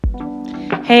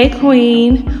Hey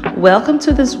Queen, welcome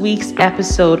to this week's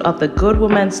episode of the Good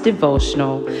Woman's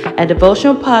Devotional, a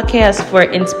devotional podcast for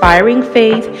inspiring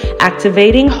faith,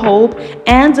 activating hope,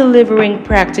 and delivering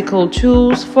practical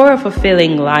tools for a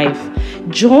fulfilling life.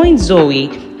 Join Zoe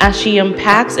as she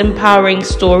unpacks empowering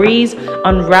stories,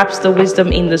 unwraps the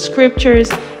wisdom in the scriptures,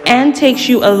 and takes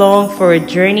you along for a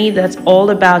journey that's all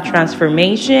about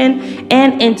transformation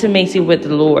and intimacy with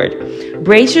the Lord.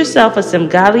 Brace yourself for some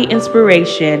godly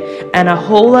inspiration and a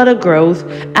whole lot of growth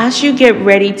as you get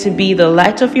ready to be the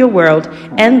light of your world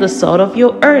and the salt of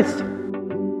your earth.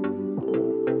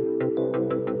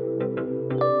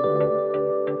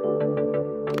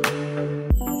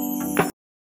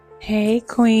 Hey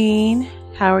Queen,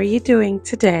 how are you doing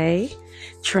today?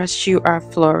 Trust you are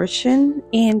flourishing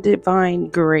in divine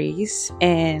grace,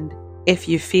 and if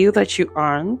you feel that you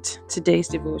aren't, today's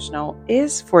devotional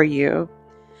is for you.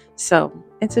 So,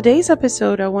 in today's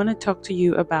episode, I want to talk to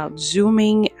you about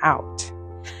zooming out.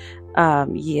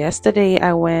 Yesterday,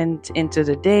 I went into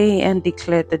the day and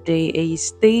declared the day a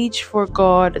stage for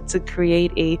God to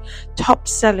create a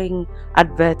top-selling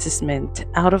advertisement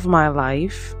out of my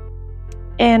life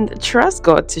and trust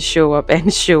God to show up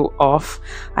and show off.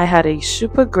 I had a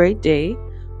super great day,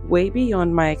 way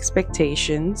beyond my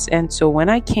expectations, and so when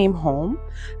I came home,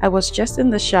 I was just in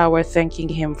the shower thanking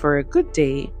Him for a good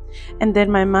day. And then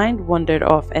my mind wandered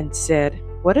off and said,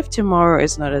 what if tomorrow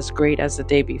is not as great as the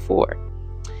day before?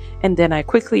 And then I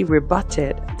quickly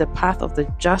rebutted, the path of the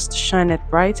just shineth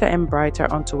brighter and brighter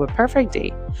unto a perfect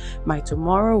day. My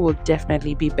tomorrow will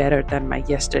definitely be better than my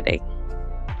yesterday.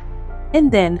 And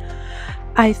then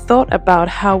I thought about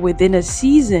how within a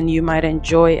season you might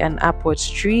enjoy an upward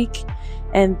streak,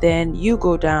 and then you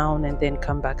go down and then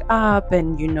come back up,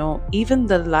 and even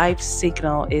the life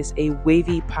signal is a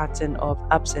wavy pattern of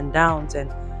ups and downs.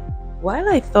 And while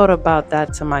I thought about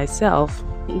that to myself,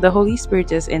 the Holy Spirit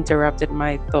just interrupted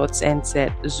my thoughts and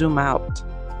said, zoom out.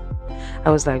 I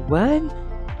was like, what?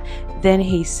 Then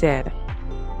He said,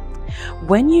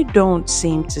 when you don't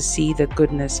seem to see the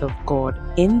goodness of God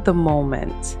in the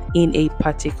moment, in a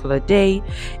particular day,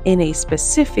 in a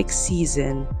specific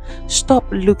season, stop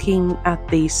looking at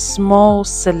the small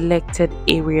selected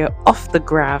area of the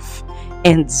graph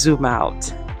and zoom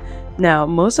out. Now,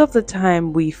 most of the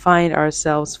time we find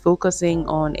ourselves focusing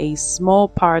on a small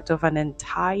part of an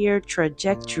entire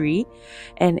trajectory,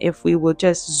 and if we would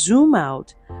just zoom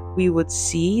out, we would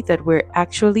see that we're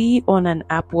actually on an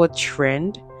upward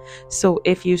trend. So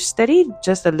if you studied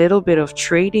just a little bit of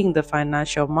trading the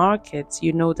financial markets,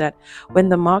 you know that when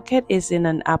the market is in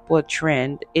an upward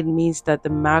trend, it means that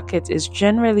the market is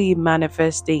generally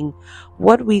manifesting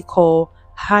what we call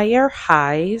higher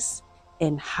highs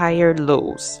and higher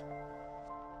lows.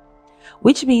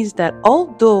 Which means that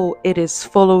although it is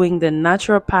following the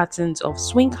natural patterns of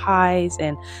swing highs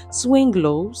and swing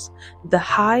lows, the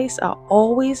highs are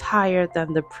always higher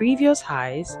than the previous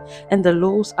highs, and the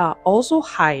lows are also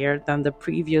higher than the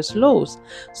previous lows.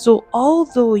 So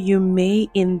although you may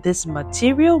in this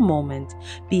material moment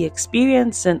be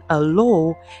experiencing a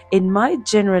low, it might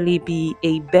generally be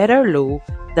a better low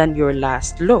than your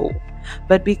last low.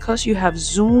 But because you have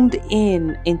zoomed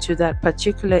into that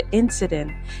particular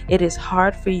incident, it is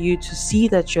hard for you to see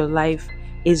that your life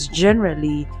is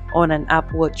generally on an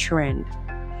upward trend.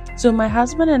 So my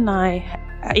husband and I,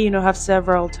 have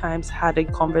several times had a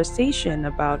conversation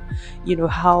about,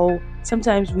 how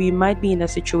sometimes we might be in a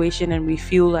situation and we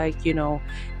feel like,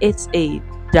 it's a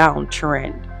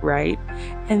downtrend, right?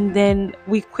 And then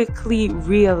we quickly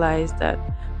realize that,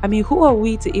 who are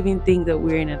we to even think that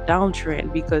we're in a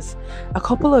downtrend? Because a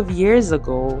couple of years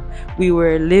ago, we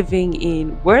were living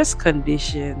in worse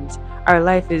conditions. Our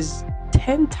life is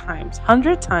 10 times,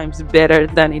 100 times better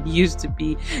than it used to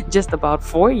be just about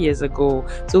 4 years ago.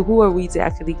 So who are we to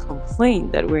actually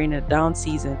complain that we're in a down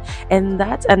season? And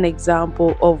that's an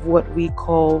example of what we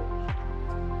call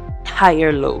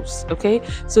higher lows. Okay,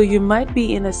 so you might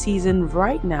be in a season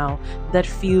right now that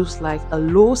feels like a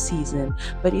low season,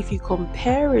 but if you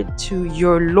compare it to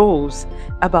your lows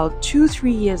about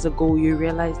 2-3 years ago, you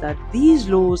realize that these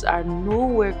lows are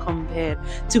nowhere compared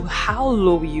to how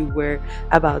low you were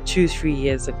about 2-3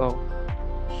 years ago.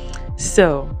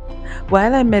 So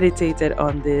while I meditated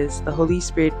on this, the Holy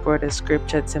Spirit brought a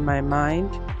scripture to my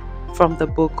mind from the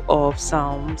book of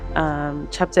Psalms,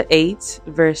 chapter 8,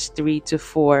 verse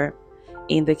 3-4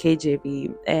 in the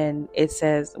KJV, and it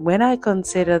says, when I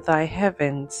consider thy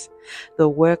heavens, the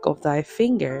work of thy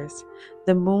fingers,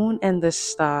 the moon and the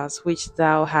stars which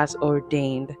thou hast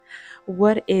ordained,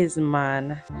 what is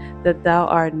man that thou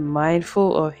art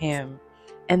mindful of him,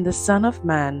 and the son of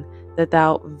man that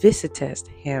thou visitest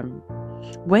him?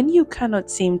 When you cannot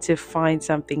seem to find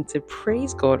something to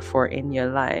praise God for in your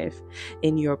life,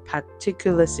 in your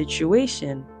particular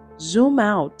situation, zoom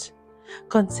out.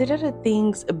 Consider the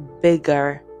things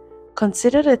bigger.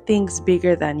 Consider the things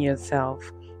bigger than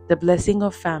yourself. The blessing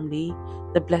of family,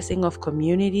 the blessing of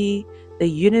community. The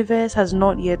universe has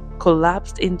not yet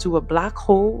collapsed into a black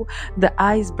hole. The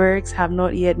icebergs have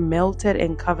not yet melted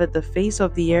and covered the face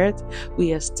of the earth.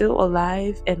 We are still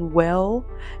alive and well.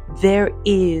 There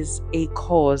is a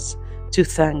cause to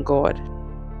thank God.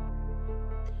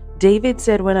 David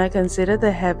said, when I consider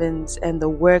the heavens and the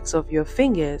works of your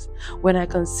fingers, when I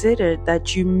consider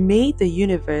that you made the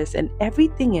universe and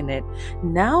everything in it,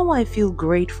 now I feel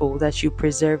grateful that you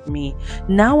preserve me.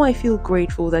 Now I feel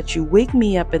grateful that you wake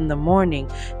me up in the morning.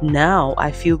 Now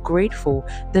I feel grateful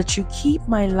that you keep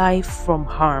my life from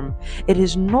harm. It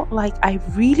is not like I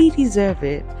really deserve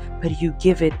it, but you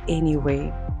give it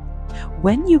anyway.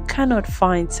 When you cannot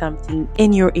find something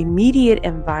in your immediate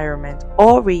environment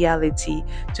or reality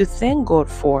to thank God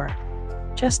for,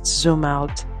 just zoom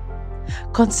out.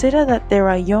 Consider that there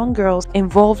are young girls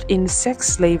involved in sex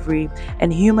slavery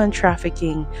and human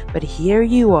trafficking, but here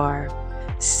you are,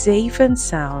 safe and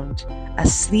sound,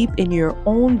 asleep in your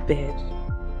own bed,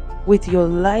 with your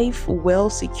life well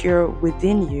secure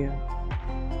within you.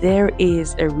 There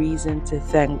is a reason to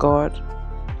thank God.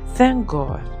 Thank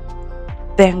God.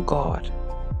 Thank God.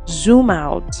 Zoom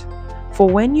out. For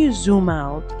when you zoom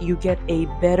out, you get a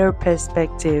better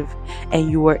perspective and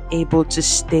you are able to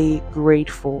stay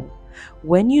grateful.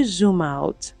 When you zoom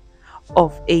out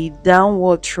of a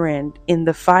downward trend in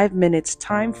the 5 minutes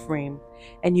time frame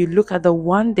and you look at the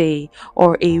 1 day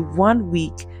or a 1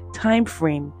 week time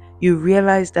frame, you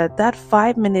realize that that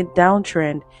 5-minute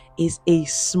downtrend is a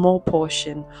small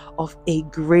portion of a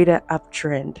greater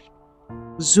uptrend.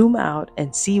 Zoom out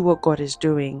and see what God is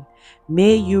doing.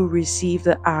 May you receive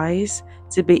the eyes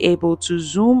to be able to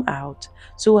zoom out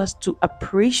so as to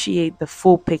appreciate the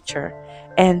full picture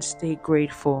and stay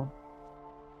grateful.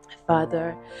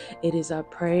 Father, it is our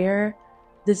prayer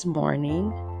this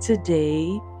morning, today,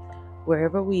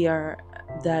 wherever we are,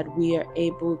 that we are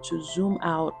able to zoom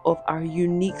out of our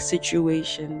unique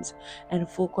situations and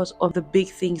focus on the big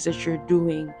things that you're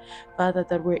doing. Father,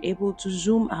 that we're able to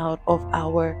zoom out of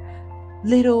our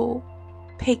little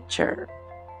picture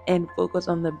and focus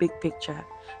on the big picture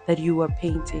that you are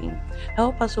painting.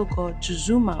 Help us, oh God, to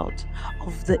zoom out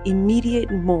of the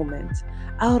immediate moment,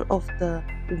 out of the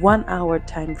 1 hour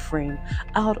time frame,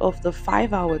 out of the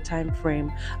 5 hour time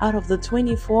frame, out of the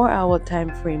 24-hour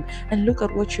time frame, and look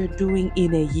at what you're doing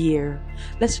in a year.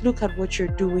 Let's look at what you're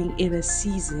doing in a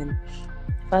season.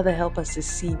 Father, help us to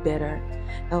see better.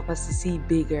 Help us to see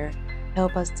bigger.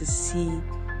 Help us to see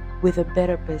with a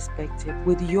better perspective,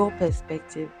 with your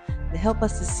perspective. Help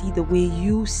us to see the way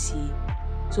you see,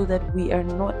 so that we are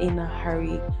not in a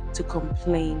hurry to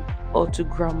complain or to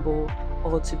grumble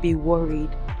or to be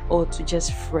worried or to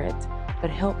just fret,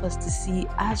 but help us to see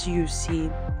as you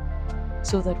see,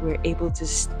 so that we're able to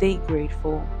stay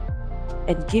grateful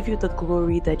and give you the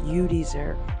glory that you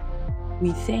deserve.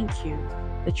 We thank you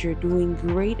that you're doing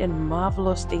great and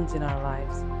marvelous things in our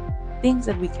lives, things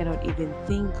that we cannot even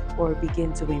think or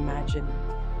begin to imagine.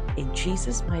 In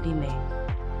Jesus' mighty name,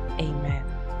 amen.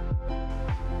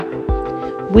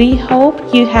 We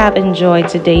hope you have enjoyed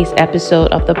today's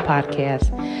episode of the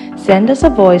podcast. Send us a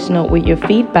voice note with your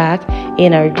feedback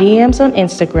in our DMs on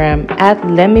Instagram at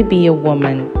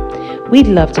LetMeBeAWoman. We'd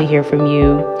love to hear from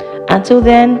you. Until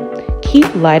then,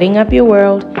 keep lighting up your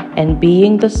world and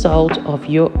being the salt of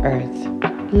your earth.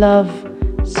 Love,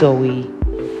 Zoe.